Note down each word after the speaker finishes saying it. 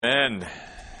Amen.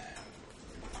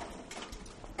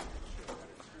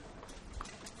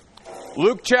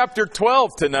 Luke chapter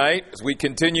 12 tonight, as we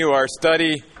continue our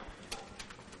study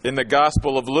in the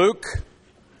Gospel of Luke.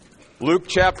 Luke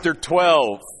chapter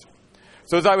 12.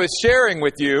 So as I was sharing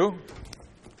with you,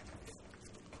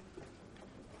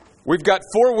 we've got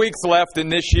 4 weeks left in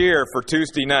this year for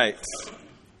Tuesday nights.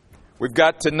 We've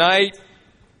got tonight,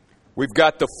 we've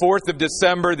got the 4th of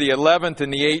December, the 11th,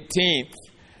 and the 18th.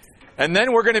 And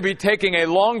then we're going to be taking a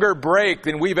longer break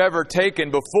than we've ever taken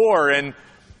before. And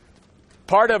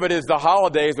part of it is the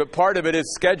holidays, but part of it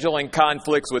is scheduling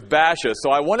conflicts with Basha. So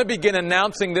I want to begin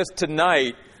announcing this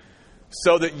tonight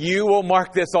so that you will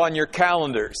mark this on your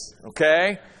calendars,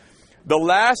 okay? The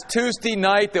last Tuesday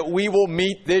night that we will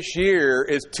meet this year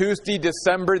is Tuesday,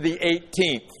 December the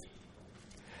 18th.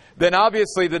 Then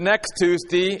obviously the next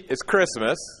Tuesday is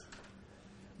Christmas.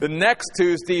 The next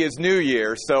Tuesday is New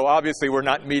Year, so obviously we're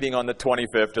not meeting on the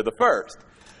 25th or the 1st.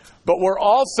 But we're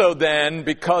also then,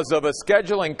 because of a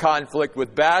scheduling conflict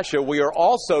with Basha, we are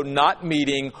also not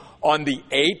meeting on the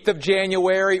 8th of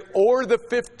January or the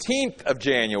 15th of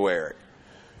January.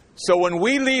 So when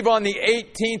we leave on the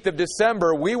 18th of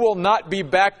December, we will not be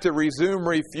back to resume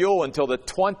refuel until the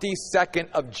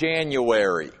 22nd of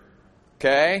January.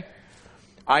 Okay?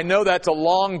 I know that's a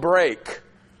long break.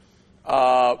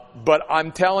 But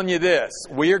I'm telling you this,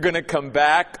 we are going to come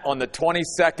back on the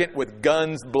 22nd with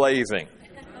guns blazing.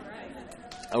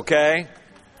 Okay?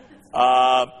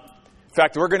 In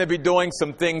fact, we're going to be doing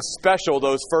some things special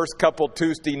those first couple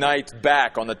Tuesday nights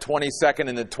back on the 22nd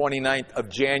and the 29th of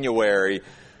January,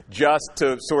 just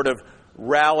to sort of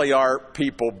rally our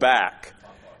people back.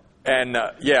 And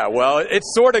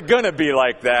it's sort of going to be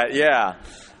like that, yeah.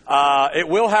 It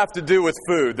will have to do with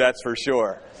food, that's for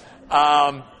sure.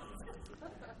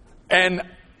 And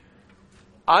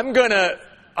I'm gonna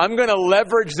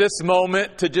leverage this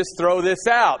moment to just throw this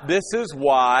out. This is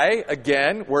why,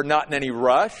 again, we're not in any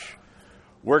rush.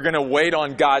 We're going to wait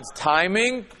on God's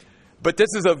timing. But this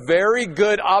is a very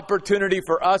good opportunity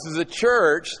for us as a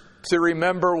church to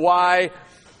remember why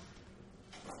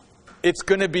it's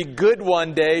going to be good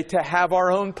one day to have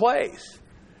our own place.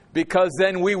 Because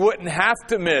then we wouldn't have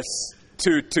to miss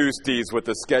 2 Tuesdays with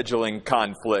the scheduling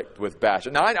conflict with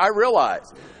Basha. Now, I realize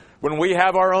when we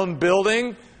have our own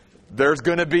building, there's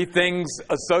going to be things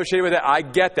associated with it. I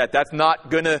get that. That's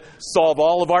not going to solve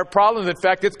all of our problems. In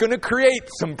fact, it's going to create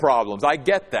some problems. I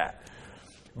get that.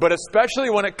 But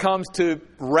especially when it comes to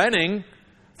renting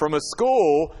from a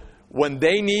school, when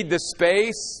they need the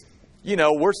space,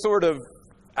 we're sort of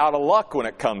out of luck when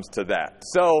it comes to that.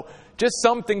 So just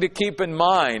something to keep in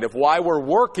mind of why we're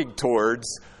working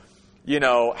towards,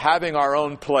 having our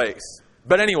own place.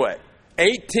 But anyway,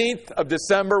 18th of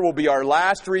December will be our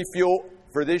last refuel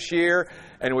for this year,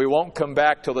 and we won't come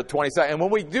back till the 22nd. And when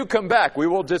we do come back, we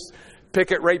will just pick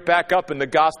it right back up in the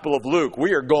Gospel of Luke.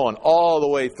 We are going all the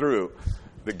way through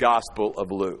the Gospel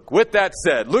of Luke. With that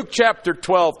said, Luke chapter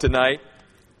 12 tonight,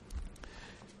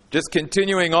 just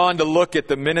continuing on to look at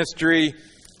the ministry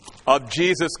of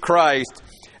Jesus Christ.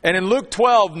 And in Luke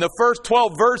 12, in the first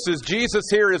 12 verses, Jesus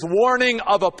here is warning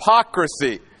of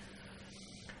hypocrisy.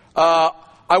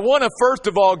 I want to first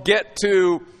of all get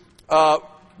to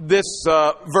this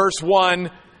verse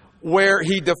 1 where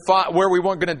we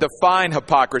weren't going to define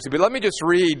hypocrisy. But let me just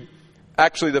read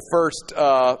actually the first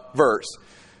verse.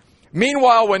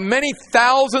 Meanwhile, when many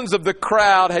thousands of the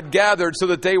crowd had gathered so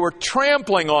that they were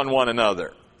trampling on one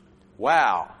another.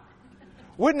 Wow.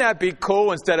 Wouldn't that be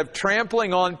cool, instead of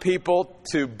trampling on people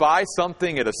to buy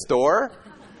something at a store?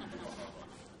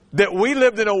 That we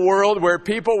lived in a world where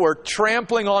people were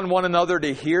trampling on one another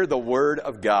to hear the word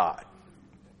of God.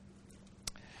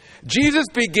 Jesus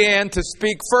began to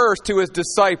speak first to his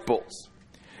disciples.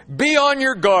 Be on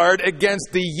your guard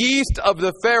against the yeast of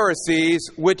the Pharisees,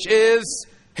 which is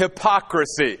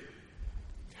hypocrisy.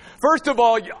 First of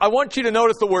all, I want you to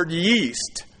notice the word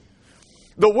yeast.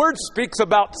 The word speaks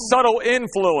about subtle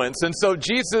influence. And so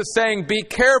Jesus is saying, be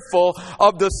careful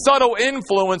of the subtle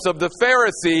influence of the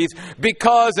Pharisees,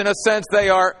 because in a sense they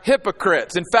are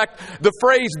hypocrites. In fact, the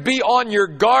phrase be on your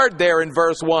guard there in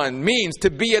verse 1 means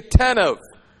to be attentive.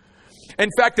 In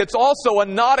fact, it's also a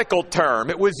nautical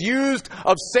term. It was used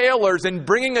of sailors in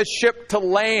bringing a ship to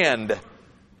land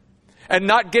and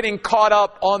not getting caught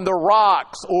up on the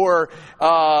rocks or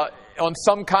on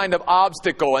some kind of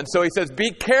obstacle. And so he says,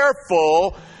 be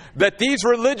careful that these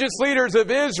religious leaders of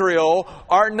Israel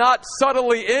are not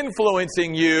subtly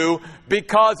influencing you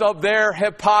because of their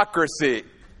hypocrisy.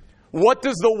 What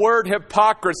does the word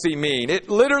hypocrisy mean? It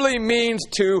literally means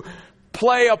to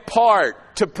play a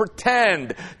part, to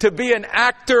pretend, to be an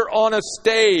actor on a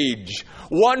stage,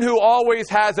 one who always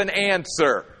has an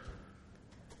answer.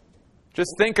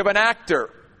 Just think of an actor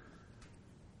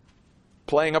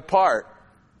playing a part.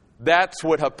 That's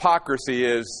what hypocrisy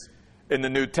is in the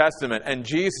New Testament. And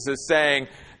Jesus is saying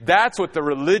that's what the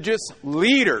religious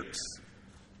leaders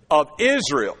of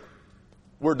Israel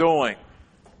were doing.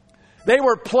 They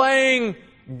were playing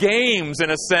games,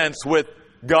 in a sense, with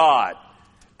God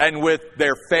and with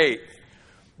their faith.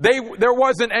 There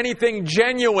wasn't anything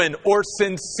genuine or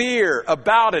sincere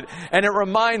about it. And it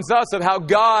reminds us of how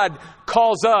God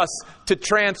calls us to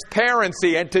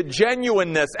transparency and to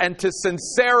genuineness and to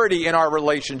sincerity in our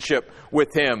relationship with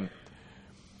Him.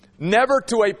 Never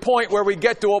to a point where we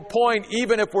get to a point,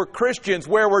 even if we're Christians,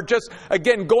 where we're just,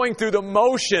 again, going through the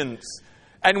motions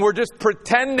and we're just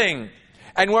pretending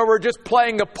and where we're just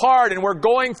playing a part and we're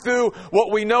going through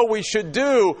what we know we should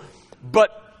do, but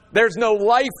there's no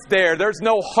life there. There's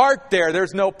no heart there.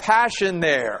 There's no passion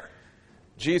there.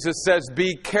 Jesus says,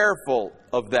 be careful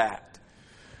of that.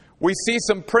 We see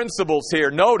some principles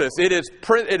here. Notice, it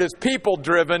is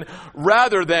people-driven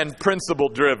rather than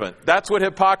principle-driven. That's what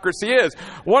hypocrisy is.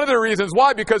 One of the reasons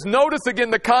why, because notice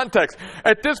again the context.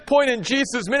 At this point in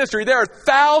Jesus' ministry, there are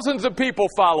thousands of people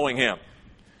following Him.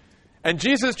 And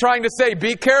Jesus is trying to say,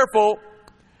 be careful.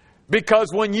 Because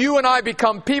when you and I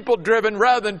become people-driven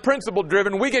rather than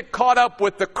principle-driven, we get caught up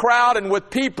with the crowd and with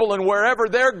people and wherever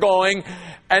they're going.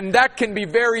 And that can be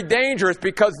very dangerous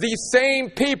because these same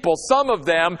people, some of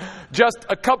them, just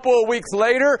a couple of weeks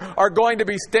later, are going to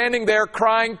be standing there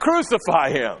crying, crucify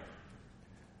Him.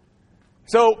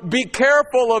 So be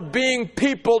careful of being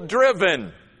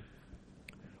people-driven.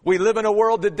 We live in a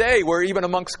world today where even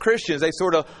amongst Christians, they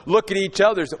sort of look at each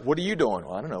other and say, what are you doing?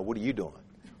 Well, I don't know. What are you doing?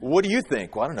 What do you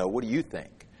think? Well, I don't know. What do you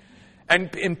think?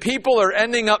 And people are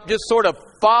ending up just sort of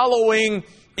following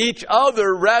each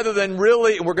other rather than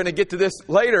really, and we're going to get to this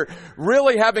later,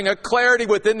 really having a clarity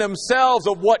within themselves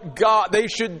of what they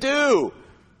should do.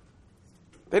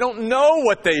 They don't know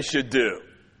what they should do.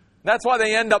 That's why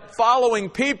they end up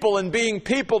following people and being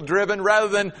people-driven rather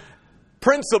than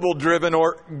principle-driven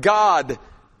or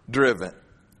God-driven.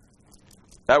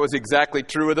 That was exactly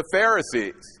true of the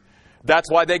Pharisees.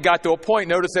 That's why they got to a point,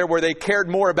 notice there, where they cared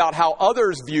more about how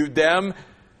others viewed them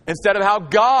instead of how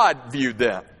God viewed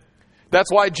them.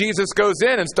 That's why Jesus goes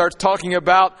in and starts talking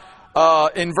about,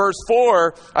 in verse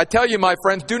 4, I tell you, my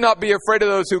friends, do not be afraid of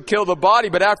those who kill the body,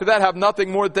 but after that have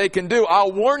nothing more that they can do.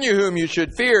 I'll warn you whom you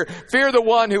should fear. Fear the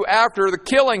one who after the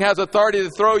killing has authority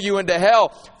to throw you into hell.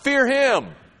 Fear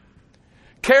him.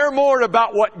 Care more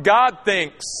about what God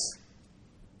thinks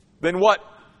than what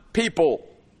people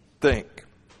think.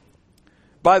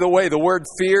 By the way, the word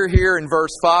fear here in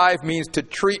verse 5 means to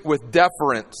treat with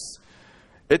deference.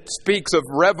 It speaks of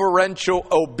reverential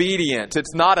obedience.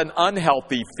 It's not an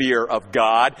unhealthy fear of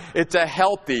God. It's a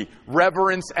healthy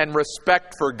reverence and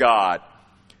respect for God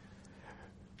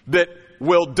that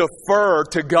will defer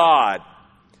to God,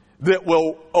 that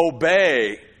will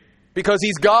obey because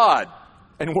He's God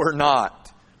and we're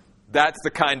not. That's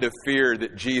the kind of fear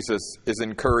that Jesus is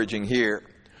encouraging here.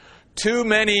 Too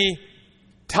many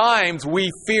times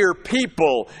we fear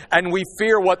people and we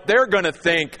fear what they're going to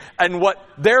think and what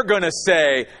they're going to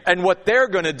say and what they're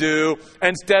going to do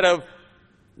instead of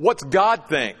what's God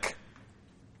think.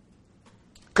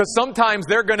 Because sometimes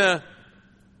they're going to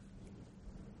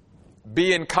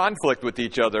be in conflict with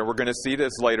each other. We're going to see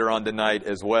this later on tonight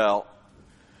as well.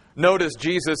 Notice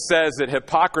Jesus says that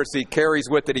hypocrisy carries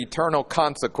with it eternal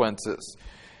consequences.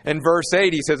 In verse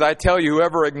 8 He says, I tell you,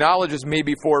 whoever acknowledges me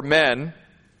before men,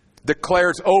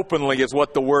 declares openly is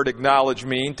what the word acknowledge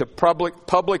means, to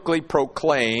publicly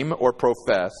proclaim or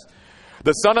profess.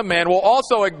 The Son of Man will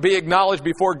also be acknowledged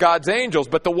before God's angels,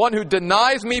 but the one who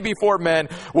denies me before men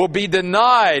will be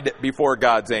denied before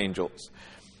God's angels.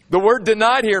 The word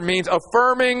denied here means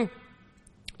affirming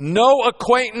no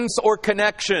acquaintance or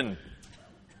connection.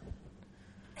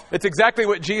 It's exactly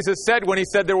what Jesus said when He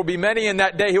said there will be many in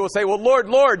that day who will say, well, Lord,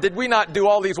 Lord, did we not do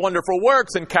all these wonderful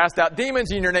works and cast out demons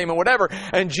in your name and whatever?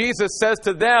 And Jesus says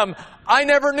to them, I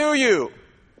never knew you.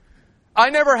 I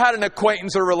never had an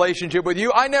acquaintance or relationship with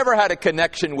you. I never had a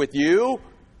connection with you.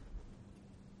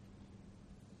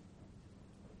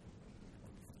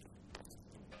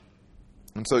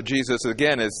 And so Jesus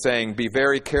again is saying, be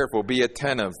very careful, be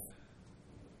attentive.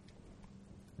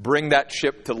 Bring that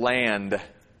ship to land.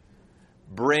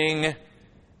 Bring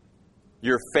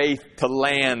your faith to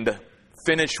land.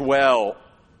 Finish well.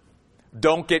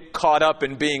 Don't get caught up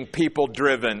in being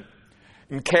people-driven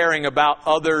and caring about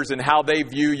others and how they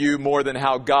view you more than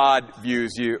how God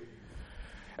views you.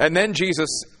 And then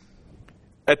Jesus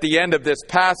at the end of this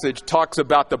passage talks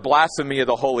about the blasphemy of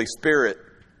the Holy Spirit,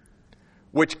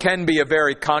 which can be a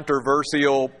very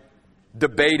controversial,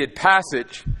 debated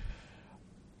passage.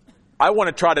 I want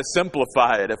to try to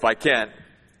simplify it if I can.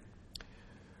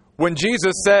 When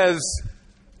Jesus says,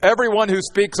 everyone who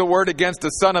speaks a word against the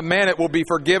Son of Man, it will be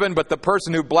forgiven, but the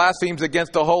person who blasphemes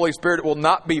against the Holy Spirit will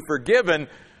not be forgiven.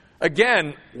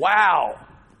 Again, wow,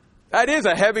 that is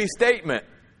a heavy statement.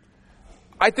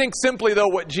 I think simply, though,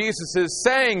 what Jesus is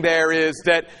saying there is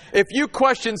that if you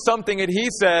question something that he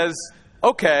says,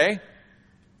 okay,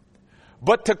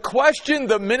 but to question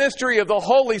the ministry of the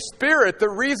Holy Spirit, the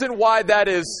reason why that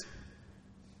is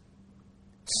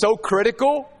so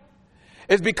critical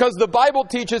is because the Bible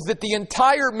teaches that the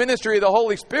entire ministry of the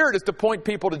Holy Spirit is to point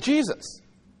people to Jesus.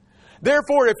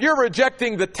 Therefore, if you're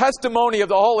rejecting the testimony of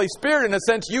the Holy Spirit, in a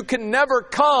sense, you can never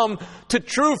come to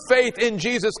true faith in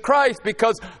Jesus Christ,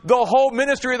 because the whole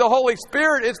ministry of the Holy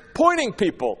Spirit is pointing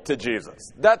people to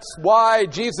Jesus. That's why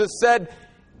Jesus said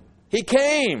he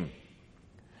came.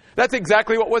 That's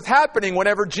exactly what was happening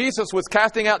whenever Jesus was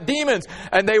casting out demons,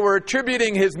 and they were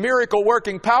attributing his miracle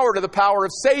working power to the power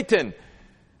of Satan.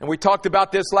 And we talked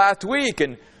about this last week,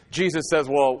 and Jesus says,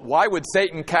 well, why would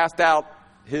Satan cast out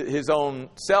his own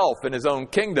self and his own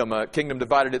kingdom? A kingdom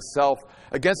divided itself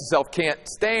against itself can't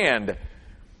stand.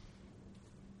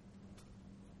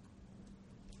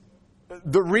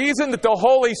 The reason that the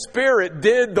Holy Spirit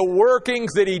did the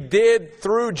workings that he did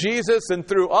through Jesus and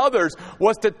through others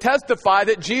was to testify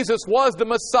that Jesus was the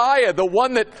Messiah, the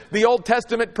one that the Old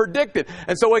Testament predicted.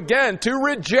 And so again, to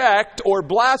reject or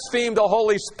blaspheme the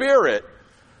Holy Spirit,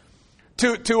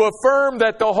 to affirm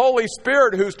that the Holy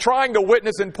Spirit, who's trying to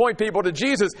witness and point people to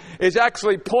Jesus, is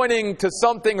actually pointing to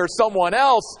something or someone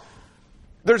else,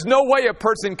 there's no way a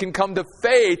person can come to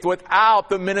faith without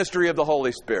the ministry of the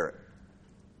Holy Spirit.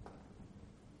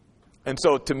 And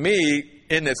so to me,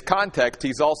 in this context,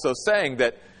 he's also saying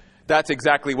that that's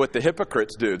exactly what the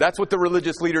hypocrites do. That's what the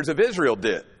religious leaders of Israel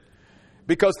did.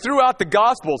 Because throughout the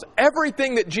Gospels,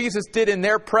 everything that Jesus did in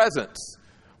their presence,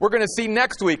 we're going to see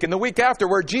next week and the week after,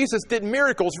 where Jesus did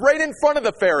miracles right in front of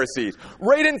the Pharisees,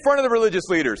 right in front of the religious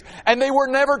leaders. And they were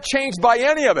never changed by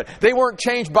any of it. They weren't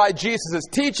changed by Jesus'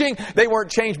 teaching. They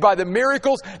weren't changed by the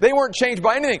miracles. They weren't changed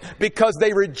by anything, because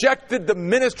they rejected the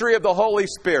ministry of the Holy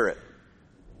Spirit.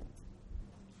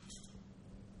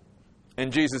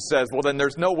 And Jesus says, well, then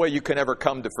there's no way you can ever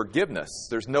come to forgiveness.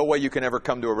 There's no way you can ever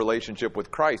come to a relationship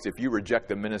with Christ if you reject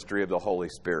the ministry of the Holy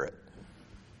Spirit.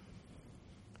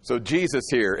 So Jesus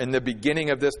here, in the beginning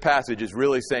of this passage, is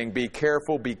really saying, be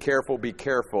careful, be careful, be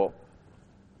careful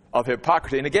of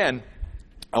hypocrisy. And again,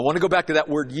 I want to go back to that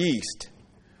word yeast.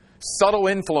 Subtle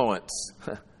influence.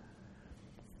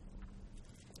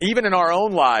 Even in our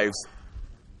own lives,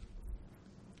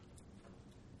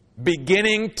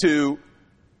 beginning to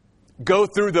go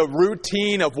through the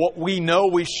routine of what we know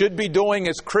we should be doing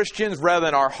as Christians rather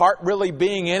than our heart really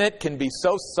being in it can be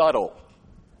so subtle.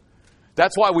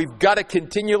 That's why we've got to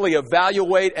continually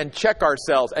evaluate and check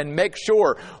ourselves and make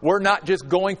sure we're not just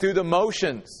going through the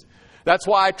motions. That's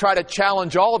why I try to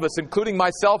challenge all of us, including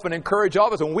myself, and encourage all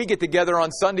of us when we get together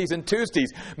on Sundays and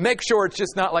Tuesdays. Make sure it's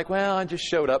just not like, well, I just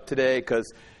showed up today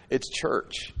because it's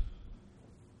church.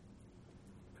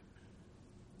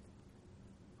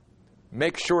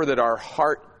 Make sure that our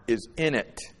heart is in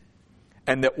it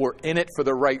and that we're in it for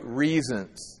the right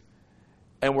reasons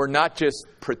and we're not just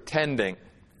pretending.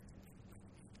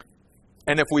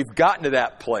 And if we've gotten to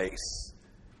that place,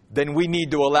 then we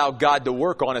need to allow God to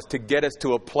work on us to get us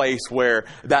to a place where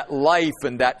that life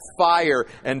and that fire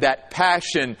and that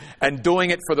passion and doing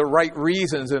it for the right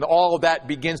reasons and all of that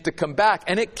begins to come back.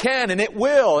 And it can and it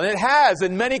will and it has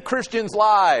in many Christians'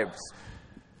 lives.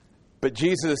 But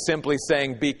Jesus is simply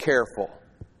saying, be careful.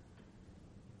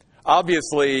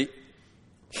 Obviously,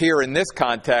 here in this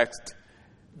context,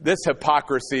 this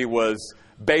hypocrisy was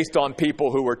based on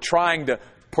people who were trying to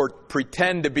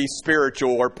pretend to be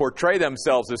spiritual or portray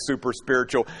themselves as super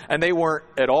spiritual, and they weren't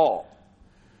at all.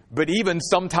 But even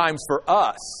sometimes for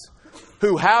us,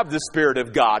 who have the Spirit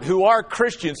of God, who are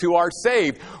Christians, who are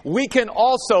saved, we can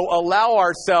also allow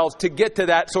ourselves to get to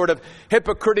that sort of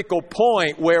hypocritical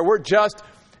point where we're just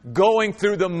going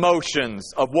through the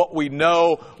motions of what we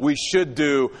know we should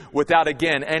do without,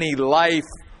 again, any life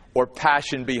or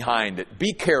passion behind it.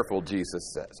 Be careful,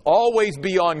 Jesus says. Always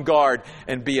be on guard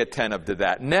and be attentive to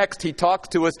that. Next, he talks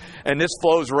to us, and this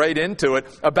flows right into it,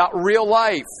 about real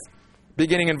life,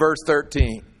 beginning in verse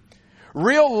 13.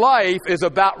 Real life is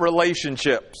about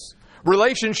relationships.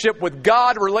 Relationship with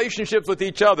God, relationships with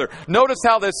each other. Notice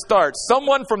how this starts.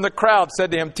 Someone from the crowd said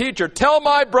to him, "Teacher, tell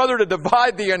my brother to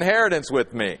divide the inheritance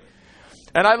with me."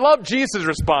 And I love Jesus'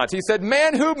 response. He said,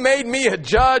 man, who made me a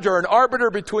judge or an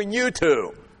arbiter between you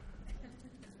two?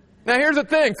 Now here's the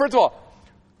thing. First of all,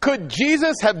 could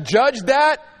Jesus have judged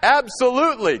that?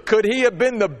 Absolutely. Could he have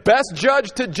been the best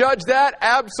judge to judge that?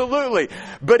 Absolutely.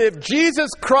 But if Jesus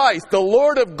Christ, the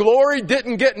Lord of glory,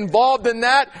 didn't get involved in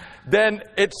that, then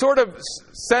it sort of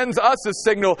sends us a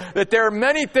signal that there are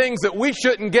many things that we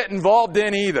shouldn't get involved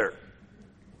in either.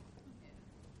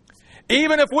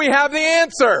 Even if we have the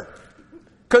answer.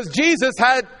 Because Jesus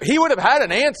he would have had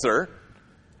an answer.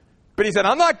 But he said,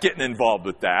 I'm not getting involved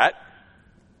with that.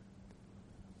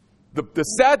 The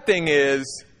sad thing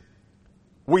is,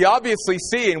 we obviously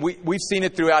see, and we've seen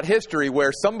it throughout history,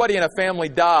 where somebody in a family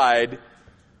died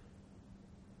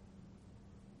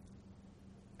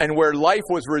and where life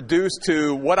was reduced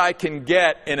to what I can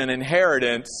get in an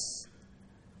inheritance,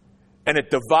 and it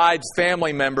divides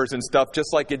family members and stuff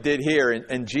just like it did here.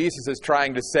 And Jesus is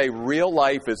trying to say real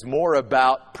life is more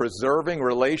about preserving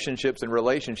relationships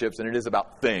than it is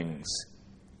about things.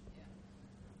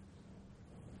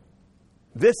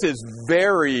 This is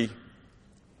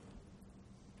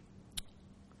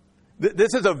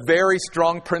a very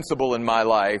strong principle in my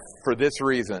life for this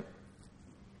reason.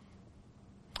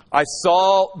 I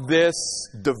saw this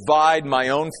divide my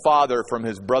own father from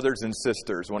his brothers and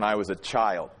sisters when I was a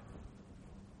child.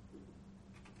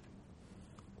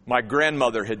 My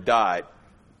grandmother had died.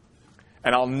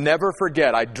 And I'll never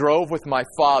forget, I drove with my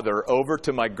father over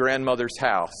to my grandmother's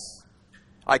house.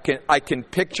 I can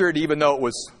picture it, even though it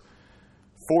was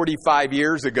 45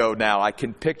 years ago now. I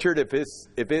can picture it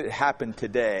if it happened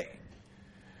today.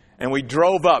 And we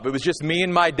drove up. It was just me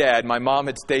and my dad. My mom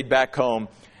had stayed back home.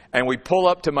 And we pull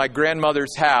up to my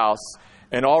grandmother's house,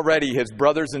 and already his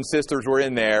brothers and sisters were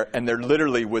in there, and there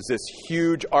literally was this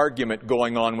huge argument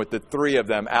going on with the three of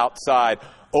them outside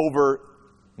over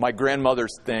my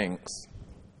grandmother's things.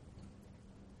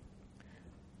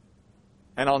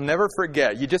 And I'll never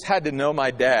forget, you just had to know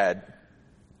my dad.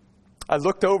 I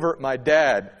looked over at my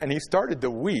dad, and he started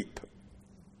to weep.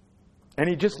 And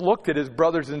he just looked at his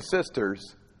brothers and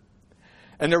sisters.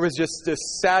 And there was just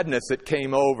this sadness that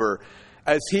came over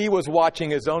as he was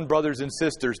watching his own brothers and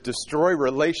sisters destroy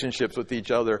relationships with each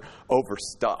other over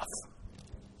stuff.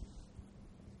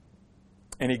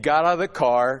 And he got out of the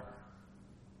car,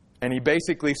 and he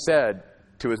basically said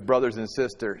to his brothers and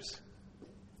sisters,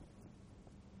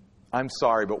 I'm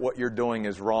sorry, but what you're doing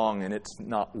is wrong, and it's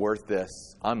not worth this.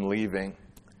 I'm leaving.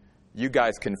 You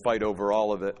guys can fight over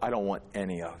all of it. I don't want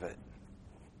any of it.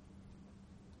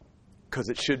 Because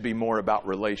it should be more about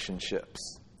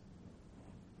relationships.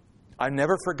 I've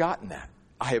never forgotten that.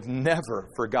 I have never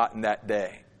forgotten that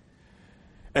day.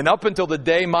 And up until the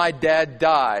day my dad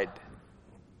died,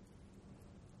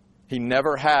 he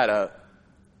never had a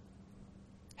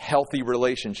healthy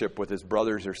relationship with his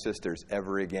brothers or sisters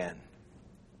ever again.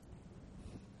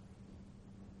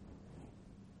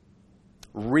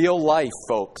 Real life,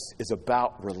 folks, is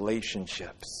about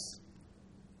relationships.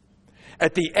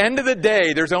 At the end of the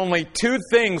day, there's only two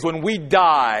things when we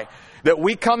die that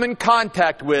we come in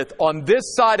contact with on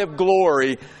this side of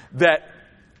glory that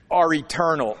are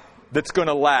eternal, that's going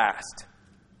to last.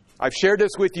 I've shared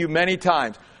this with you many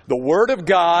times. The Word of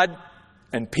God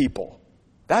and people.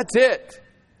 That's it.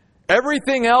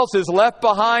 Everything else is left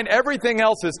behind. Everything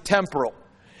else is temporal.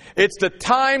 It's the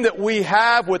time that we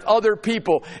have with other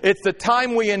people. It's the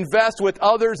time we invest with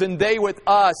others and they with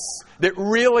us that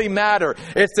really matter.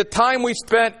 It's the time we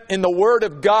spent in the Word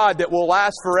of God that will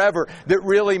last forever that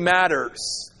really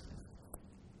matters.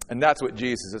 And that's what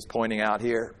Jesus is pointing out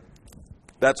here.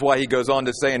 That's why he goes on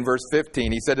to say in verse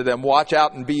 15, he said to them, watch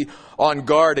out and be on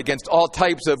guard against all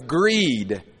types of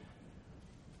greed.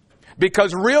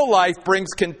 Because real life brings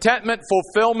contentment,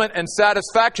 fulfillment, and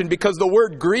satisfaction. Because the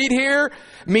word greed here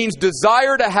means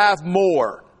desire to have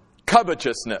more.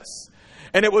 Covetousness.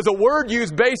 And it was a word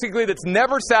used basically that's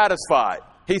never satisfied.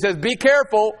 He says, be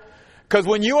careful. Because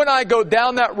when you and I go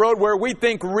down that road where we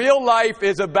think real life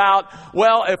is about,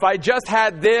 well, if I just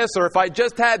had this, or if I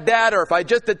just had that, or if I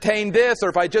just attained this, or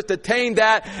if I just attained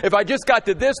that, if I just got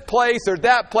to this place or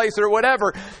that place or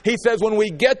whatever. He says when we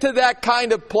get to that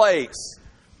kind of place,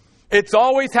 it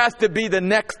always has to be the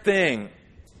next thing,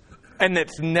 and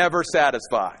it's never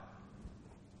satisfied.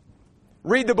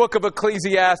 Read the book of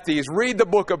Ecclesiastes, read the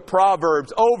book of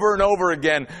Proverbs. Over and over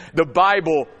again, the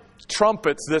Bible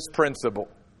trumpets this principle.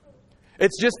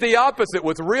 It's just the opposite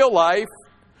with real life.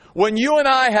 When you and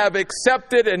I have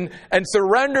accepted and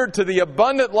surrendered to the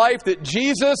abundant life that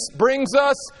Jesus brings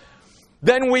us,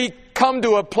 then we come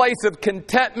to a place of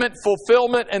contentment,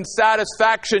 fulfillment, and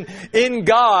satisfaction in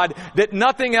God that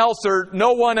nothing else or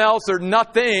no one else or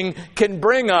nothing can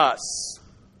bring us.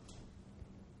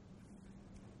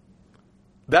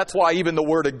 That's why even the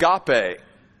word agape,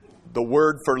 the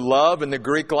word for love in the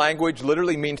Greek language,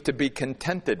 literally means to be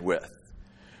contented with.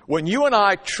 When you and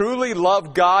I truly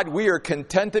love God, we are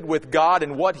contented with God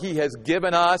and what He has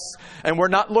given us, and we're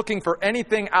not looking for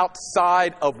anything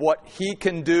outside of what He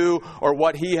can do or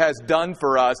what He has done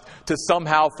for us to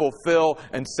somehow fulfill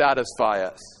and satisfy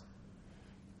us.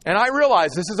 And I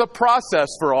realize this is a process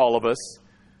for all of us.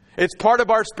 It's part of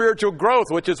our spiritual growth,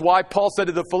 which is why Paul said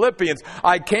to the Philippians,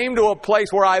 I came to a place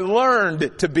where I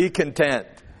learned to be content.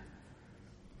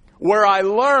 Where I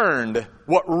learned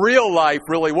what real life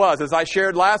really was. As I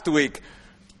shared last week,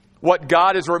 what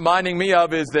God is reminding me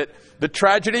of is that the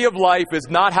tragedy of life is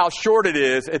not how short it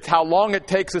is, it's how long it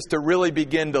takes us to really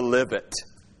begin to live it.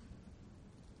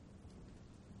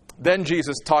 Then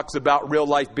Jesus talks about real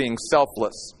life being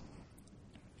selfless.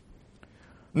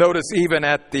 Notice even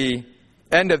at the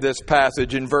end of this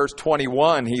passage in verse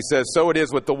 21, he says, so it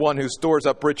is with the one who stores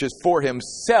up riches for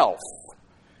himself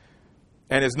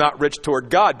and is not rich toward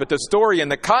God. But the story in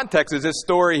the context is this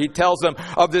story he tells them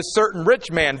of this certain rich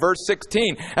man, verse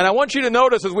 16. And I want you to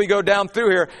notice as we go down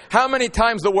through here, how many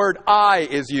times the word I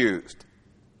is used.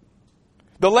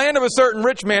 The land of a certain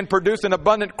rich man produced an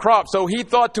abundant crop, so he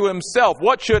thought to himself,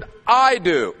 what should I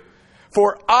do?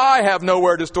 For I have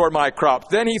nowhere to store my crops.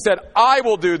 Then he said, I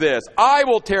will do this. I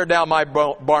will tear down my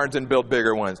barns and build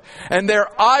bigger ones. And there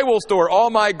I will store all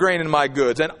my grain and my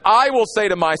goods. And I will say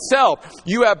to myself,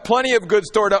 you have plenty of goods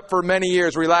stored up for many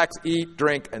years. Relax, eat,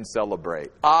 drink, and celebrate.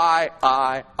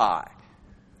 I.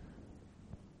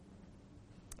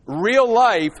 Real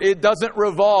life, it doesn't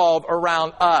revolve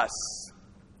around us.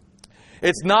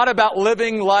 It's not about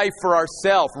living life for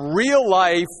ourselves. Real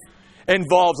life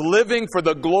involves living for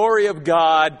the glory of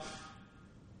God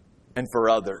and for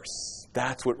others.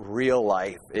 That's what real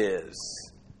life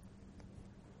is.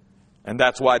 And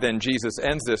that's why then Jesus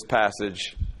ends this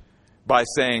passage by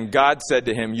saying, God said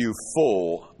to him, you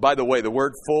fool. By the way, the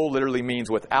word fool literally means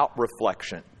without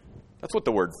reflection. That's what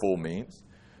the word fool means.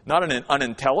 Not an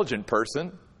unintelligent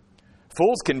person.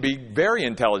 Fools can be very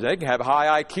intelligent. They can have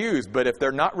high IQs, but if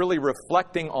they're not really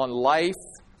reflecting on life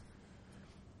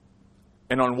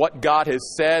and on what God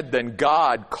has said, then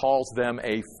God calls them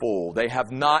a fool. They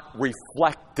have not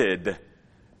reflected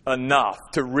enough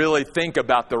to really think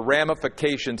about the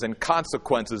ramifications and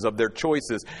consequences of their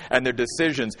choices and their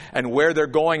decisions and where they're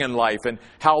going in life and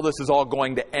how this is all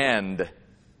going to end.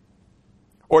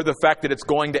 Or the fact that it's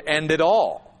going to end at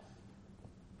all,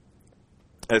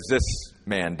 as this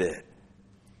man did.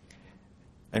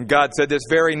 And God said, this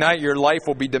very night your life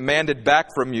will be demanded back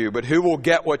from you, but who will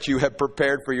get what you have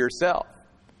prepared for yourself?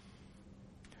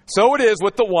 So it is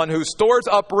with the one who stores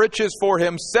up riches for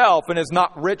himself and is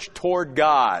not rich toward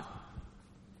God.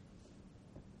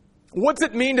 What's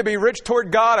it mean to be rich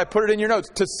toward God? I put it in your notes.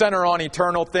 To center on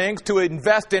eternal things, to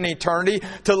invest in eternity,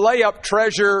 to lay up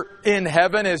treasure in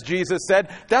heaven, as Jesus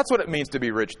said. That's what it means to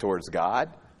be rich towards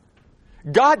God.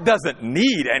 God doesn't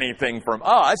need anything from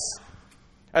us.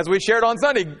 As we shared on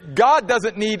Sunday, God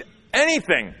doesn't need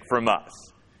anything from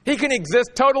us. He can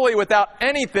exist totally without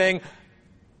anything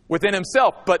within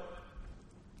himself. But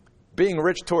being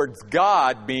rich towards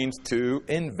God means to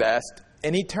invest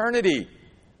in eternity.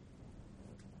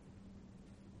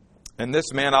 And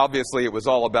this man, obviously, it was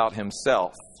all about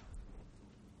himself.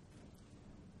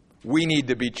 We need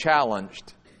to be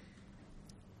challenged.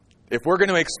 If we're going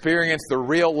to experience the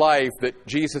real life that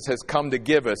Jesus has come to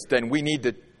give us, then we need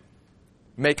to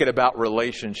make it about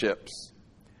relationships.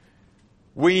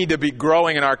 We need to be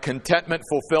growing in our contentment,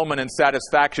 fulfillment, and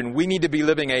satisfaction. We need to be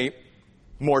living a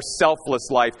more selfless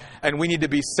life, and we need to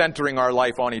be centering our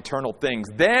life on eternal things.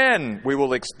 Then we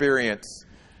will experience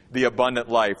the abundant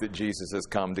life that Jesus has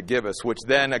come to give us, which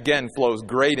then again flows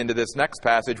great into this next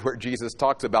passage where Jesus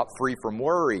talks about free from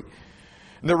worry.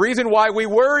 And the reason why we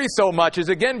worry so much is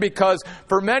again because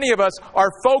for many of us,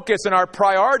 our focus and our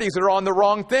priorities are on the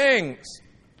wrong things.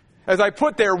 As I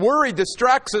put there, worry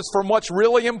distracts us from what's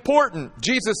really important.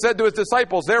 Jesus said to his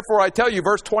disciples, therefore I tell you,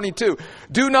 verse 22,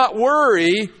 do not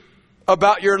worry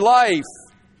about your life,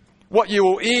 what you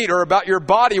will eat, or about your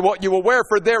body, what you will wear,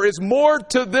 for there is more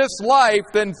to this life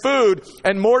than food,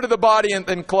 and more to the body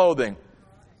than clothing.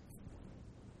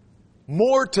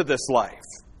 More to this life.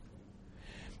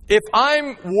 If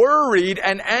I'm worried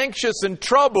and anxious and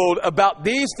troubled about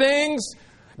these things,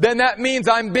 then that means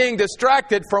I'm being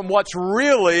distracted from what's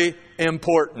really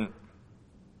important.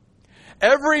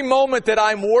 Every moment that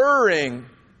I'm worrying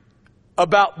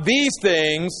about these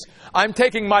things, I'm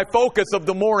taking my focus of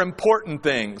the more important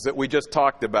things that we just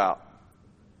talked about.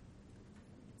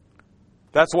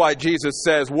 That's why Jesus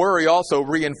says worry also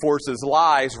reinforces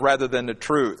lies rather than the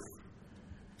truth.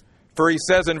 For he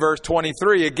says in verse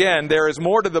 23, again, there is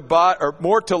more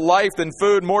to life than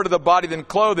food, more to the body than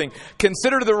clothing.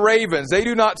 Consider the ravens. They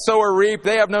do not sow or reap.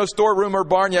 They have no storeroom or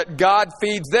barn, yet God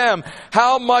feeds them.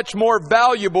 How much more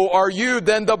valuable are you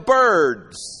than the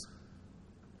birds?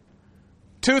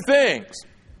 Two things.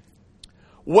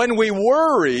 When we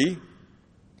worry,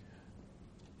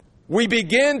 we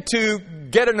begin to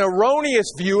get an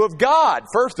erroneous view of God,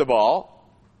 first of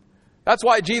all. That's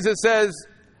why Jesus says,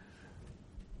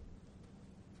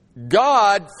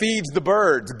 God feeds the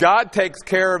birds. God takes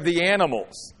care of the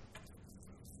animals.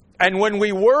 And when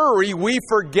we worry, we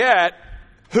forget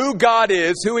who God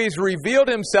is, who He's revealed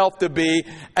Himself to be,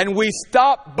 and we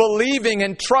stop believing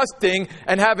and trusting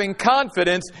and having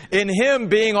confidence in Him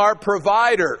being our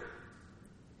provider.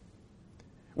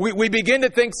 We begin to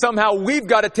think somehow we've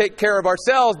got to take care of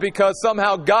ourselves because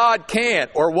somehow God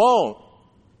can't or won't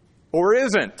or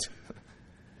isn't.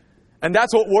 And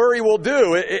that's what worry will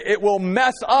do. It will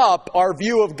mess up our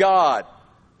view of God.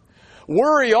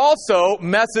 Worry also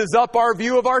messes up our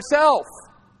view of ourselves.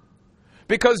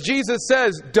 Because Jesus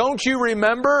says, don't you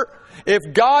remember?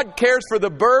 If God cares for the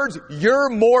birds, you're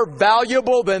more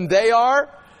valuable than they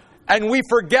are. And we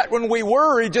forget when we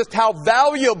worry just how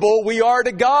valuable we are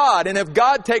to God. And if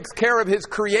God takes care of His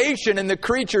creation and the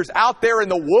creatures out there in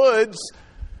the woods,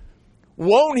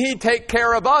 won't He take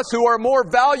care of us who are more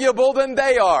valuable than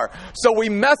they are? So we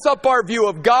mess up our view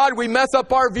of God. We mess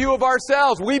up our view of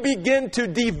ourselves. We begin to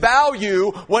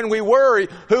devalue when we worry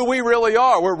who we really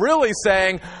are. We're really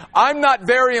saying, I'm not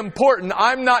very important.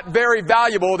 I'm not very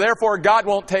valuable. Therefore, God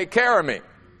won't take care of me.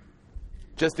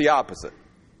 Just the opposite.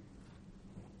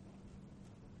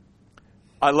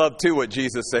 I love too what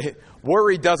Jesus said.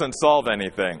 Worry doesn't solve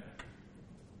anything.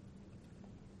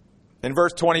 In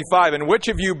verse 25, and which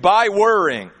of you by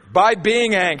worrying, by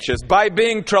being anxious, by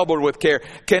being troubled with care,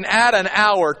 can add an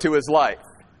hour to his life?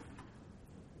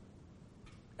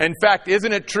 In fact,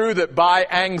 isn't it true that by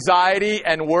anxiety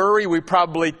and worry, we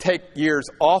probably take years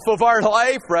off of our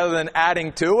life rather than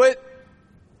adding to it?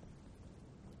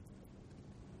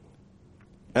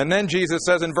 And then Jesus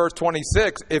says in verse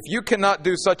 26, if you cannot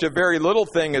do such a very little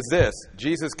thing as this,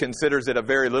 Jesus considers it a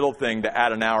very little thing to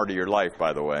add an hour to your life,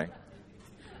 by the way.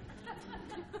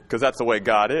 Because that's the way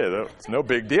God is. It's no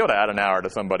big deal to add an hour to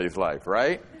somebody's life,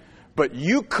 right? But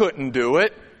you couldn't do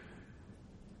it.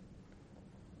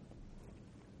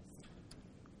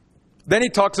 Then he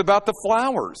talks about the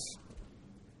flowers.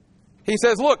 He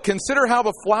says, look, consider how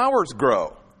the flowers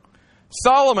grow.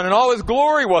 Solomon in all his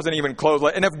glory wasn't even clothed.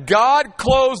 And if God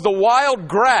clothes the wild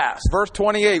grass, verse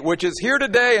 28, which is here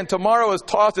today and tomorrow is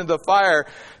tossed into the fire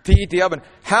to eat the oven,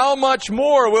 how much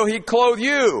more will He clothe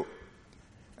you?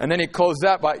 And then he closed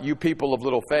that by you people of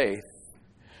little faith.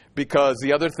 Because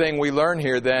the other thing we learn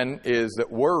here then is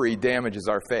that worry damages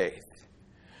our faith.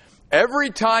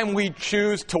 Every time we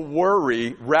choose to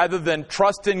worry rather than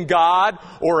trust in God,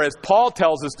 or as Paul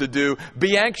tells us to do,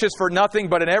 be anxious for nothing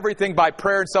but in everything by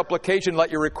prayer and supplication, let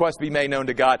your requests be made known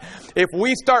to God. If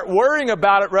we start worrying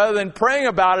about it rather than praying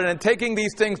about it and taking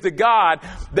these things to God,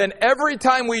 then every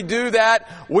time we do that,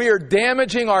 we are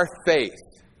damaging our faith.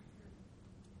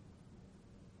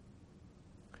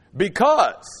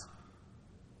 Because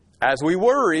as we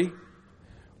worry,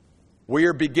 we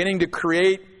are beginning to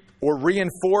create or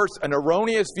reinforce an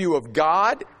erroneous view of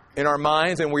God in our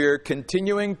minds, and we are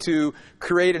continuing to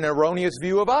create an erroneous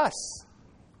view of us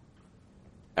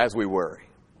as we worry.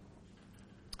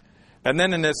 And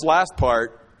then in this last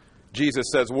part, Jesus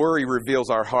says, worry reveals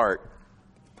our heart.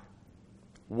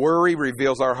 Worry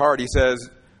reveals our heart. He says,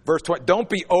 verse 20, don't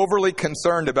be overly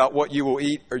concerned about what you will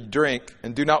eat or drink,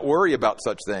 and do not worry about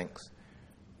such things.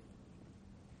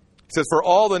 He says, for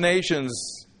all the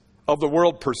nations of the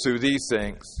world pursue these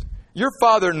things. Your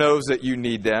Father knows that you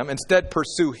need them. Instead,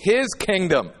 pursue His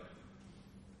kingdom,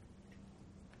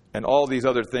 and all these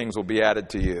other things will be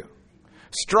added to you.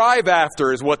 Strive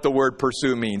after is what the word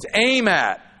pursue means. Aim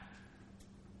at.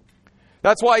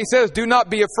 That's why he says, do not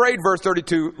be afraid, verse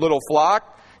 32, little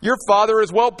flock. Your Father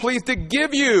is well pleased to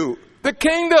give you the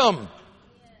kingdom.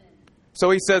 So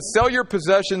he says, sell your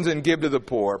possessions and give to the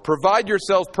poor. Provide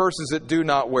yourselves purses that do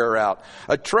not wear out.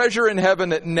 A treasure in heaven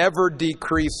that never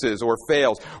decreases or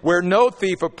fails, where no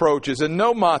thief approaches and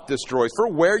no moth destroys.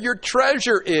 For where your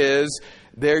treasure is,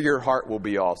 there your heart will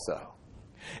be also.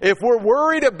 If we're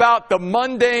worried about the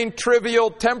mundane,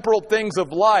 trivial, temporal things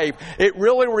of life, it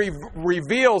really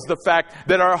reveals the fact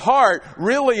that our heart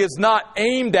really is not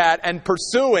aimed at and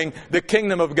pursuing the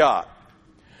kingdom of God.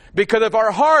 Because if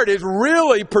our heart is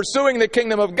really pursuing the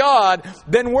kingdom of God,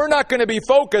 then we're not going to be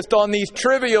focused on these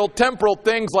trivial temporal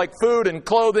things like food and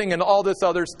clothing and all this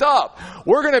other stuff.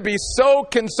 We're going to be so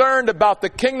concerned about the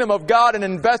kingdom of God and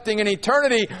investing in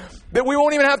eternity that we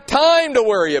won't even have time to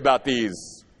worry about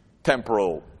these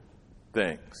temporal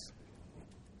things.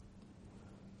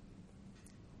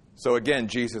 So again,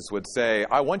 Jesus would say,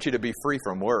 I want you to be free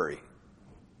from worry.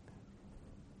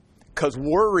 Because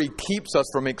worry keeps us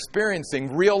from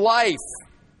experiencing real life.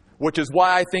 Which is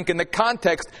why I think in the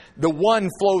context, the one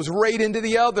flows right into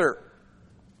the other.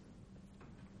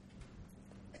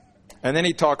 And then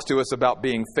he talks to us about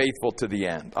being faithful to the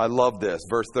end. I love this.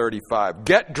 Verse 35.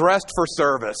 Get dressed for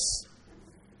service.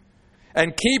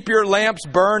 And keep your lamps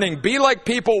burning. Be like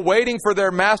people waiting for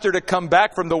their master to come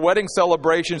back from the wedding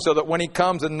celebration so that when he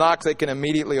comes and knocks, they can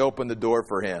immediately open the door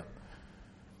for him.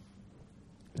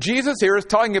 Jesus here is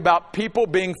talking about people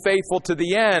being faithful to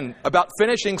the end, about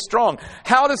finishing strong.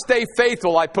 How to stay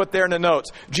faithful, I put there in the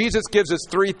notes. Jesus gives us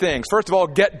three things. First of all,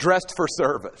 get dressed for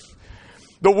service.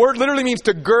 The word literally means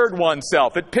to gird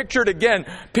oneself. It pictured, again,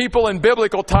 people in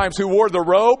biblical times who wore the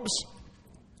robes,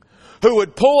 who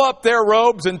would pull up their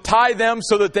robes and tie them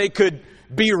so that they could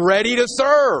be ready to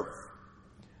serve.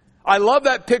 I love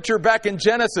that picture back in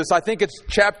Genesis. I think it's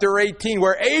chapter 18,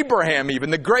 where Abraham, even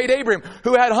the great Abraham,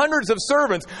 who had hundreds of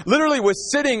servants, literally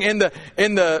was sitting in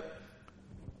the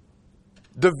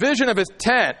division of his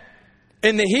tent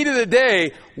in the heat of the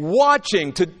day,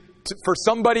 watching for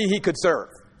somebody he could serve.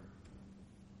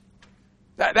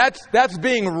 That's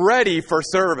being ready for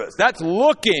service. That's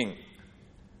looking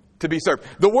to be served.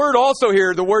 The word also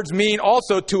here, the words mean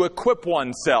also to equip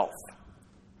oneself.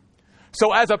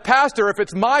 So as a pastor, if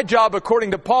it's my job,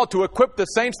 according to Paul, to equip the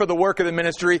saints for the work of the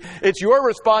ministry, it's your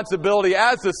responsibility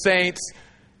as the saints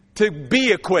to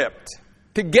be equipped,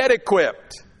 to get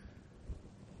equipped,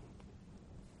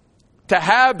 to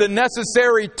have the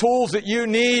necessary tools that you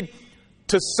need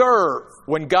to serve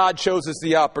when God shows us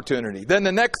the opportunity. Then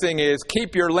the next thing is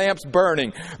keep your lamps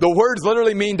burning. The words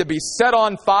literally mean to be set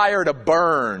on fire, to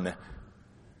burn.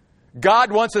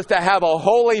 God wants us to have a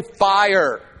holy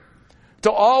fire,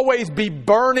 to always be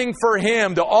burning for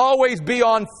Him, to always be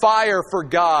on fire for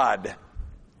God.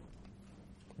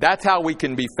 That's how we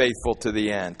can be faithful to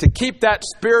the end. To keep that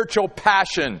spiritual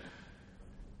passion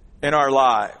in our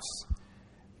lives.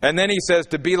 And then he says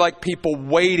to be like people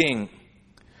waiting.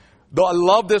 Though I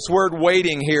love this word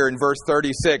waiting here in verse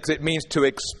 36. It means to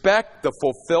expect the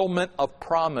fulfillment of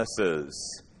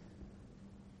promises.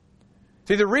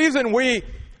 See, the reason we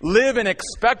live in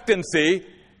expectancy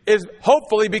is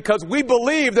hopefully because we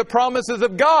believe the promises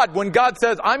of God. When God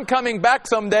says, I'm coming back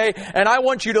someday and I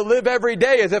want you to live every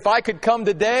day as if I could come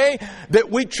today,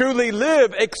 that we truly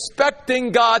live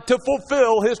expecting God to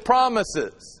fulfill His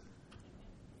promises.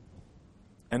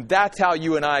 And that's how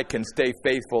you and I can stay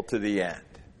faithful to the end.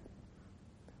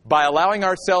 By allowing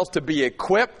ourselves to be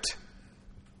equipped,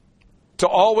 to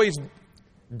always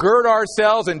gird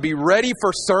ourselves and be ready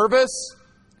for service,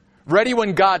 ready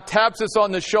when God taps us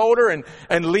on the shoulder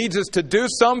and leads us to do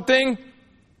something,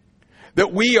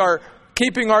 that we are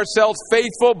keeping ourselves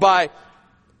faithful by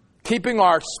keeping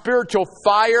our spiritual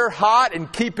fire hot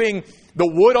and keeping the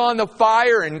wood on the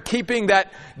fire and keeping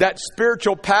that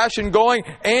spiritual passion going,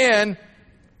 and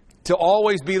to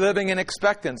always be living in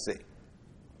expectancy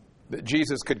that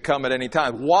Jesus could come at any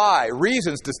time. Why?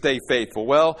 Reasons to stay faithful.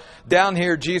 Well, down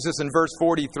here, Jesus in verse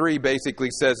 43 basically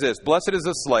says this: Blessed is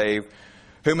the slave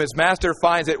whom his master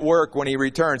finds at work when he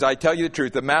returns. I tell you the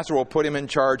truth, the master will put him in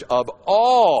charge of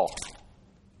all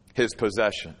his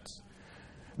possessions.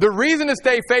 The reason to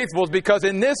stay faithful is because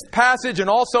in this passage and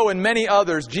also in many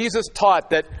others, Jesus taught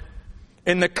that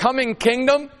in the coming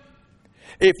kingdom,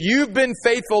 if you've been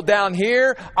faithful down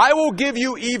here, I will give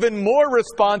you even more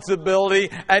responsibility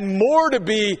and more to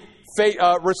be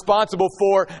responsible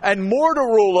for and more to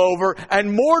rule over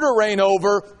and more to reign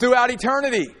over throughout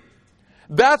eternity.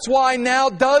 That's why now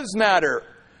does matter.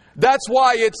 That's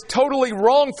why it's totally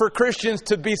wrong for Christians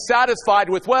to be satisfied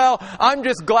with, well, I'm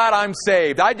just glad I'm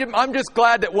saved. I'm just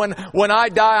glad that when I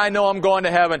die, I know I'm going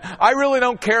to heaven. I really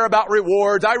don't care about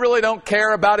rewards. I really don't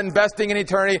care about investing in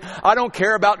eternity. I don't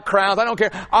care about crowns. I don't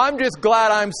care. I'm just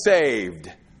glad I'm saved.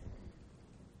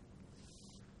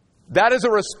 That is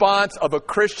a response of a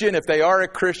Christian, if they are a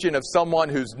Christian, of someone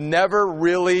who's never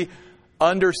really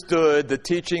understood the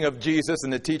teaching of Jesus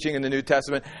and the teaching in the New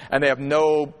Testament, and they have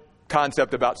no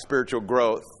concept about spiritual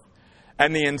growth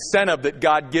and the incentive that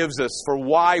God gives us for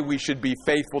why we should be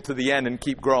faithful to the end and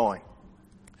keep growing.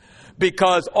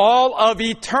 Because all of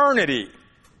eternity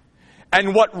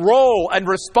and what role and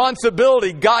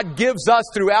responsibility God gives us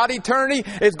throughout eternity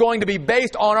is going to be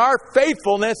based on our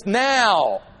faithfulness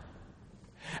now.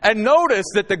 And notice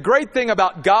that the great thing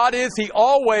about God is He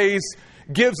always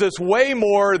gives us way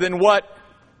more than what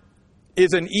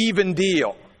is an even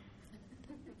deal.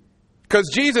 Because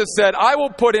Jesus said, I will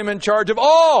put him in charge of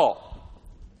all.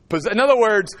 In other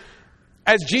words,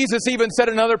 as Jesus even said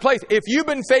in another place, if you've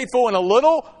been faithful in a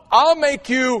little, I'll make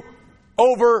you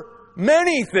over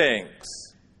many things.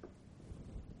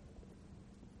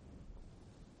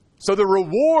 So the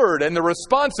reward and the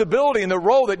responsibility and the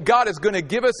role that God is going to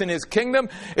give us in His kingdom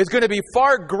is going to be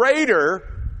far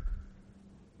greater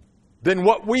than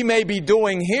what we may be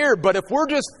doing here. But if we're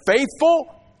just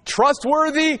faithful,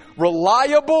 trustworthy,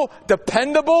 reliable,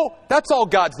 dependable, that's all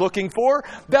God's looking for.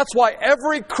 That's why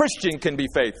every Christian can be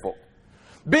faithful.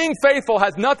 Being faithful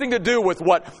has nothing to do with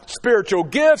what spiritual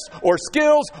gifts or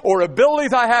skills or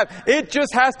abilities I have. It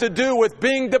just has to do with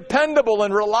being dependable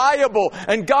and reliable.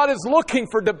 And God is looking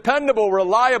for dependable,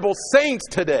 reliable saints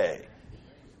today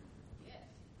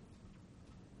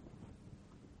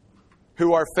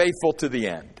who are faithful to the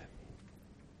end.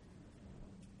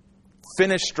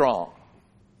 Finish strong.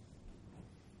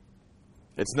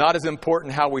 It's not as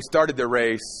important how we started the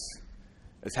race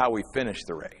as how we finish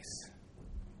the race.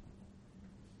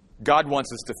 God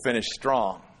wants us to finish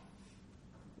strong.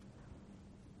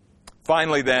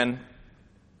 Finally then,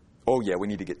 we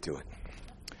need to get to it.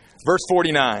 Verse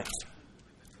 49.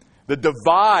 The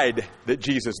divide that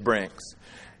Jesus brings.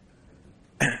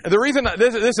 The reason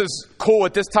this is cool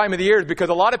at this time of the year is because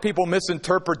a lot of people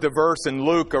misinterpret the verse in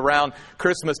Luke around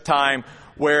Christmas time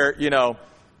where,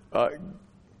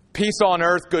 peace on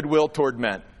earth, goodwill toward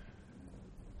men.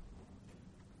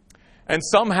 And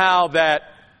somehow that,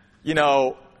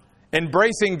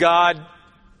 embracing God,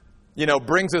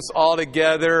 brings us all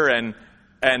together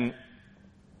and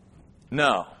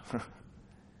no.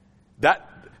 That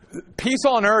peace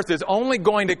on earth is only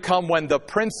going to come when the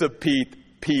Prince of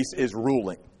Peace is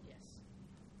ruling.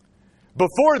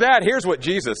 Before that, here's what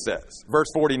Jesus says, verse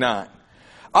 49.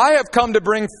 I have come to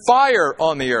bring fire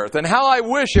on the earth, and how I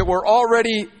wish it were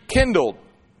already kindled.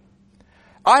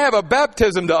 I have a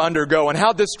baptism to undergo, and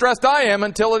how distressed I am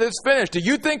until it is finished. Do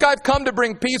you think I've come to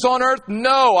bring peace on earth?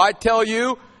 No, I tell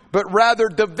you, but rather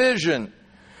division.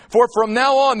 For from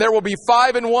now on there will be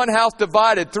 5 in one house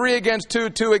divided, 3 against 2,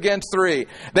 2 against 3.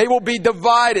 They will be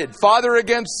divided, father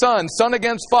against son, son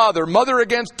against father, mother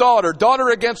against daughter, daughter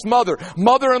against mother,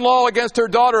 mother-in-law against her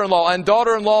daughter-in-law, and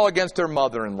daughter-in-law against her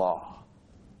mother-in-law.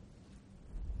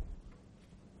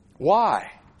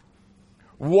 Why?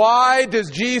 Why does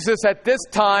Jesus at this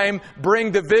time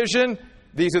bring division?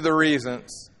 These are the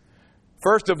reasons.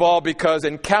 First of all, because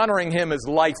encountering Him is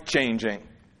life-changing.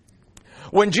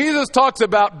 When Jesus talks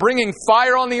about bringing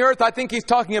fire on the earth, I think He's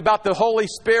talking about the Holy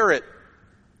Spirit.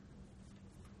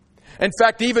 In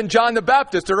fact, even John the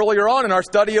Baptist, earlier on in our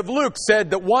study of Luke,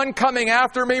 said that one coming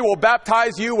after me will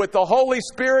baptize you with the Holy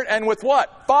Spirit and with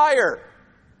what? Fire.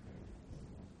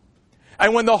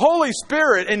 And when the Holy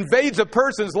Spirit invades a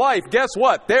person's life, guess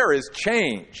what? There is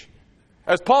change.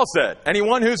 As Paul said,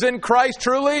 anyone who's in Christ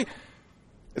truly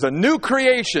is a new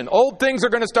creation. Old things are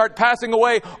going to start passing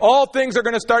away. All things are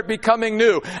going to start becoming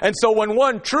new. And so when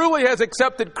one truly has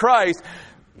accepted Christ,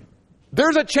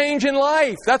 there's a change in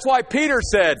life. That's why Peter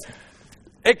said,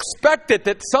 expect it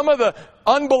that some of the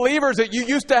unbelievers that you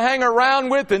used to hang around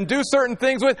with and do certain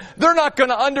things with, they're not going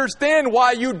to understand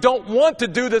why you don't want to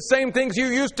do the same things you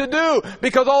used to do.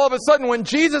 Because all of a sudden when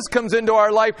Jesus comes into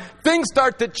our life, things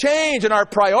start to change and our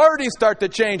priorities start to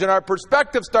change and our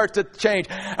perspective starts to change.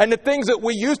 And the things that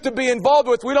we used to be involved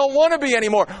with, we don't want to be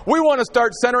anymore. We want to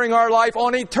start centering our life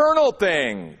on eternal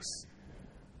things.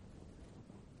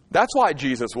 That's why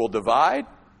Jesus will divide.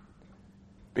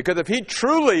 Because if He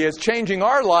truly is changing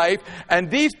our life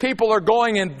and these people are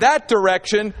going in that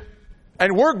direction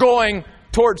and we're going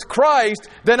towards Christ,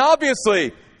 then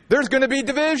obviously there's going to be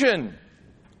division.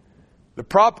 The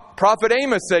prophet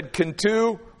Amos said, can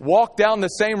two walk down the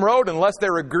same road unless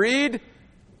they're agreed?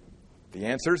 The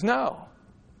answer is no.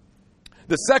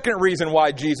 The second reason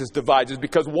why Jesus divides is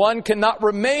because one cannot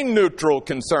remain neutral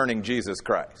concerning Jesus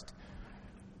Christ.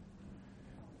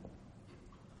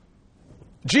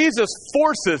 Jesus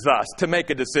forces us to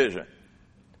make a decision.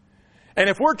 And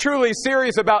if we're truly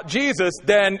serious about Jesus,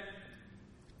 then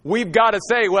we've got to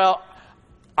say, well,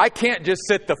 I can't just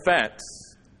sit the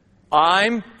fence.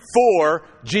 I'm for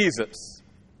Jesus.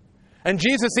 And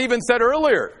Jesus even said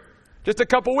earlier, just a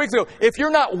couple weeks ago, if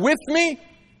you're not with me,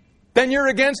 then you're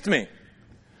against me.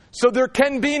 So there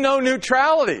can be no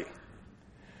neutrality.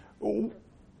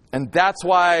 And that's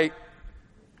why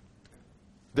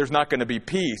there's not going to be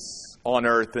peace on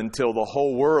earth until the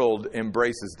whole world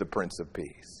embraces the Prince of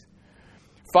Peace.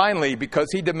 Finally, because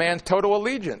he demands total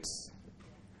allegiance.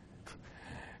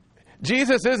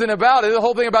 Jesus isn't about it. The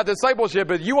whole thing about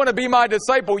discipleship is you want to be my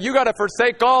disciple, you got to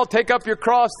forsake all, take up your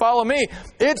cross, follow me.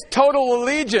 It's total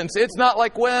allegiance. It's not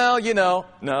like, well,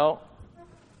 no.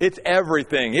 It's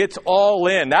everything. It's all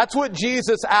in. That's what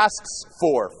Jesus asks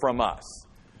for from us.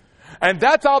 And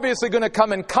that's obviously going to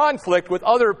come in conflict with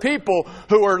other people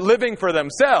who are living for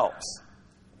themselves.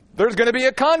 There's going to be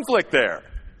a conflict there.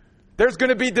 There's going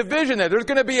to be division there. There's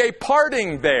going to be a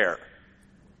parting there.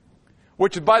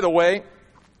 Which, by the way,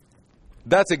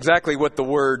 that's exactly what the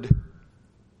word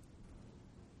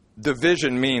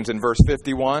division means in verse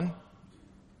 51.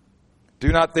 Do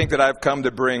not think that I've come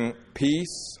to bring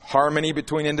peace, harmony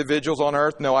between individuals on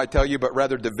earth. No, I tell you, but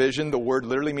rather division. The word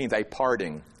literally means a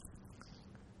parting.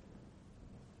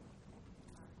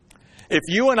 If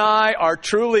you and I are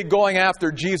truly going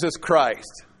after Jesus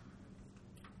Christ,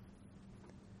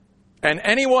 and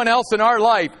anyone else in our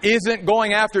life isn't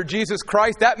going after Jesus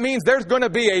Christ, that means there's going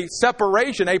to be a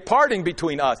separation, a parting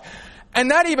between us. And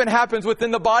that even happens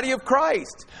within the body of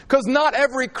Christ. Because not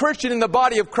every Christian in the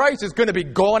body of Christ is going to be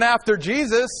going after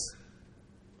Jesus.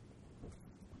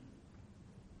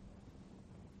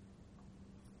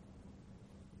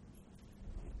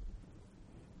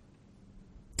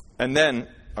 And then,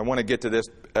 I want to get to this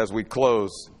as we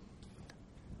close.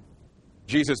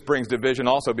 Jesus brings division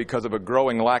also because of a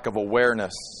growing lack of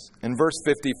awareness. In verse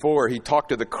 54, he talked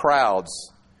to the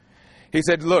crowds. He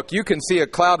said, look, you can see a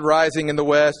cloud rising in the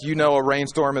west. You know a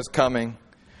rainstorm is coming.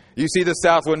 You see the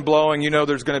south wind blowing. You know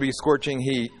there's going to be scorching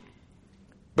heat.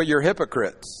 But you're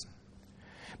hypocrites.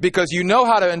 Because you know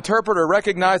how to interpret or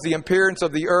recognize the appearance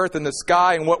of the earth and the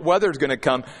sky and what weather is going to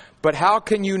come. But how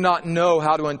can you not know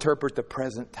how to interpret the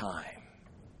present time?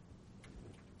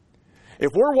 If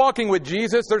we're walking with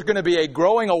Jesus, there's going to be a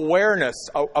growing awareness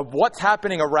of what's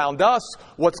happening around us,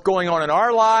 what's going on in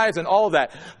our lives, and all of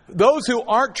that. Those who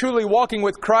aren't truly walking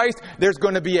with Christ, there's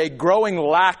going to be a growing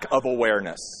lack of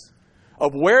awareness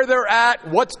of where they're at,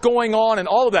 what's going on, and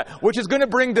all of that, which is going to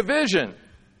bring division.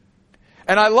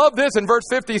 And I love this in verse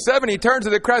 57. He turns to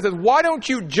the crowd and says, why don't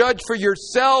you judge for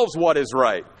yourselves what is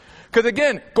right? Because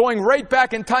again, going right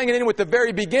back and tying it in with the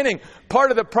very beginning,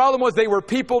 part of the problem was they were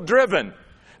people-driven.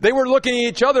 They were looking at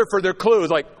each other for their clues,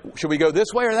 like, should we go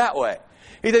this way or that way?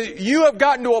 He said, you have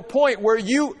gotten to a point where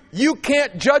you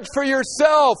can't judge for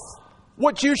yourself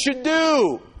what you should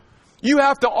do. You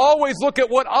have to always look at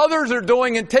what others are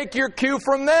doing and take your cue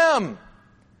from them.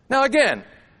 Now again,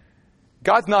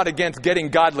 God's not against getting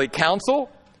godly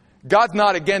counsel. God's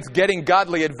not against getting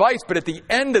godly advice, but at the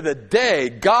end of the day,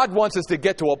 God wants us to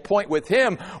get to a point with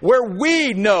Him where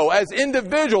we know as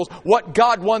individuals what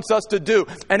God wants us to do.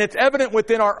 And it's evident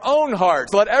within our own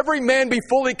hearts. Let every man be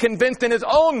fully convinced in his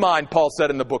own mind, Paul said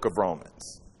in the book of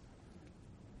Romans.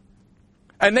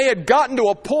 And they had gotten to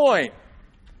a point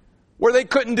where they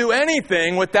couldn't do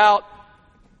anything without,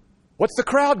 what's the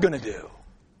crowd going to do?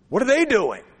 What are they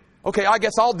doing? Okay, I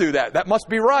guess I'll do that. That must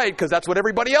be right because that's what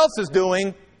everybody else is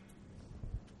doing.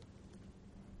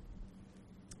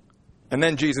 And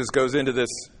then Jesus goes into this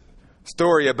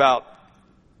story about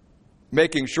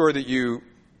making sure that you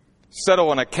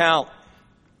settle an account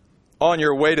on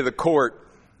your way to the court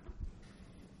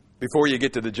before you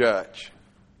get to the judge.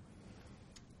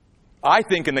 I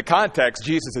think in the context,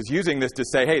 Jesus is using this to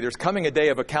say, hey, there's coming a day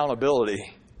of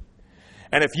accountability.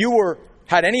 And if you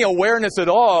had any awareness at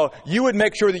all, you would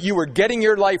make sure that you were getting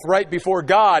your life right before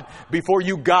God before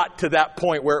you got to that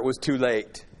point where it was too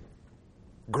late.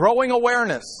 Growing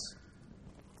awareness.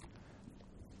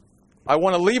 I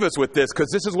want to leave us with this because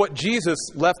this is what Jesus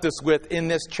left us with in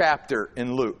this chapter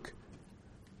in Luke.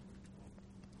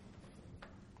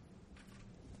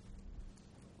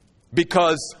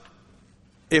 Because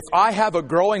if I have a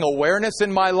growing awareness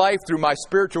in my life through my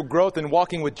spiritual growth and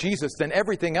walking with Jesus, then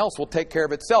everything else will take care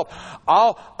of itself.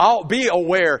 I'll be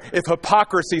aware if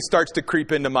hypocrisy starts to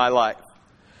creep into my life.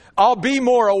 I'll be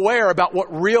more aware about what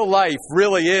real life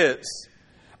really is.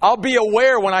 I'll be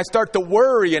aware when I start to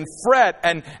worry and fret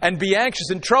and be anxious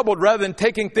and troubled rather than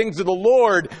taking things to the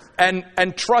Lord and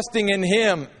trusting in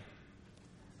Him.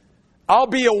 I'll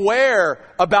be aware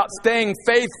about staying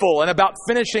faithful and about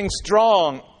finishing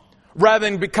strong rather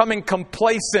than becoming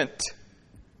complacent.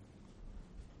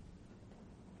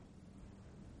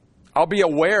 I'll be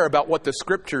aware about what the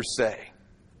Scriptures say.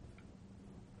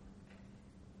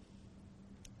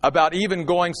 About even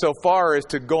going so far as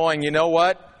to going, you know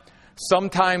what?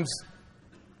 Sometimes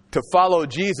to follow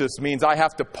Jesus means I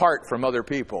have to part from other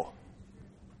people.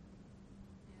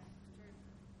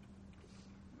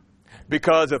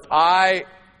 Because if I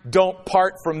don't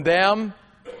part from them,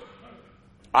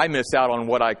 I miss out on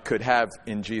what I could have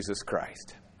in Jesus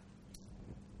Christ.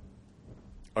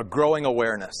 A growing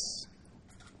awareness.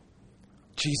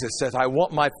 Jesus says, I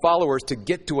want my followers to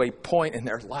get to a point in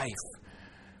their life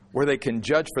where they can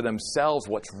judge for themselves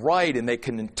what's right and they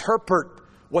can interpret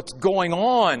what's going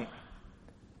on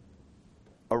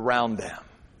around them.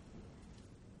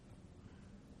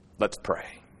 Let's pray.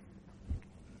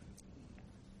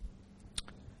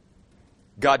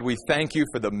 God, we thank you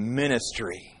for the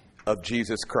ministry of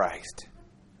Jesus Christ.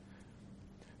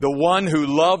 The one who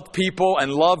loved people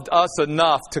and loved us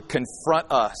enough to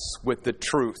confront us with the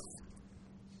truth.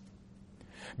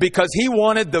 Because he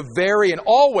wanted the very, and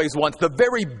always wants the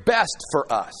very best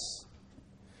for us.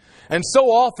 And so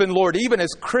often, Lord, even as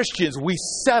Christians, we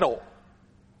settle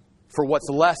for what's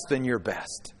less than your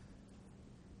best.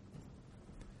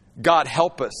 God,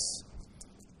 help us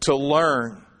to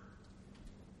learn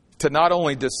to not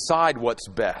only decide what's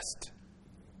best,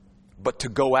 but to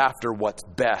go after what's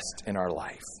best in our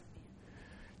life.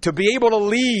 To be able to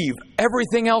leave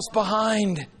everything else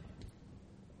behind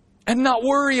and not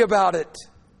worry about it.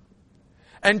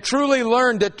 And truly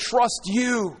learn to trust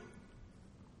you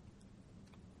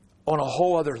on a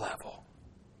whole other level.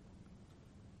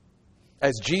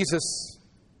 As Jesus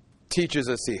teaches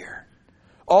us here,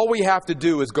 all we have to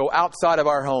do is go outside of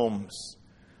our homes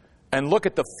and look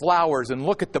at the flowers and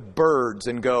look at the birds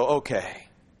and go, okay,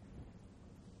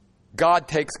 God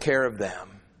takes care of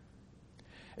them.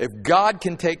 If God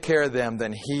can take care of them,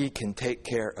 then He can take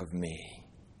care of me.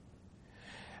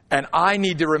 And I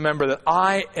need to remember that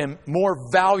I am more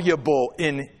valuable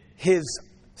in His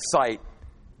sight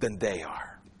than they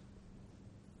are.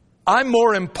 I'm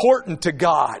more important to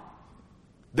God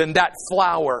than that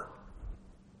flower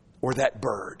or that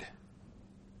bird.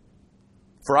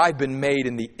 For I've been made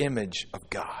in the image of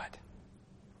God.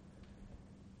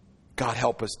 God,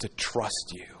 help us to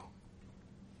trust you.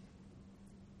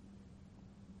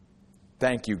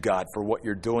 Thank you, God, for what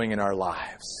you're doing in our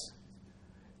lives.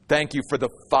 Thank you for the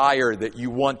fire that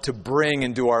you want to bring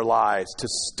into our lives, to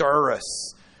stir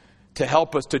us, to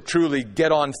help us to truly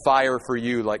get on fire for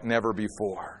you like never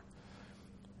before.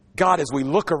 God, as we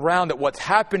look around at what's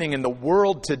happening in the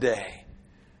world today,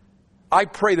 I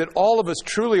pray that all of us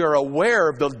truly are aware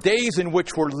of the days in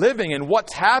which we're living and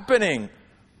what's happening,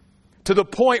 to the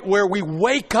point where we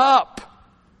wake up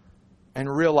and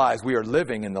realize we are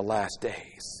living in the last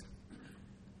days.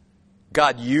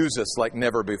 God, use us like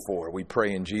never before. We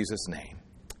pray in Jesus' name.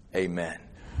 Amen.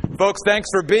 Folks, thanks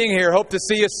for being here. Hope to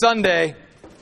see you Sunday.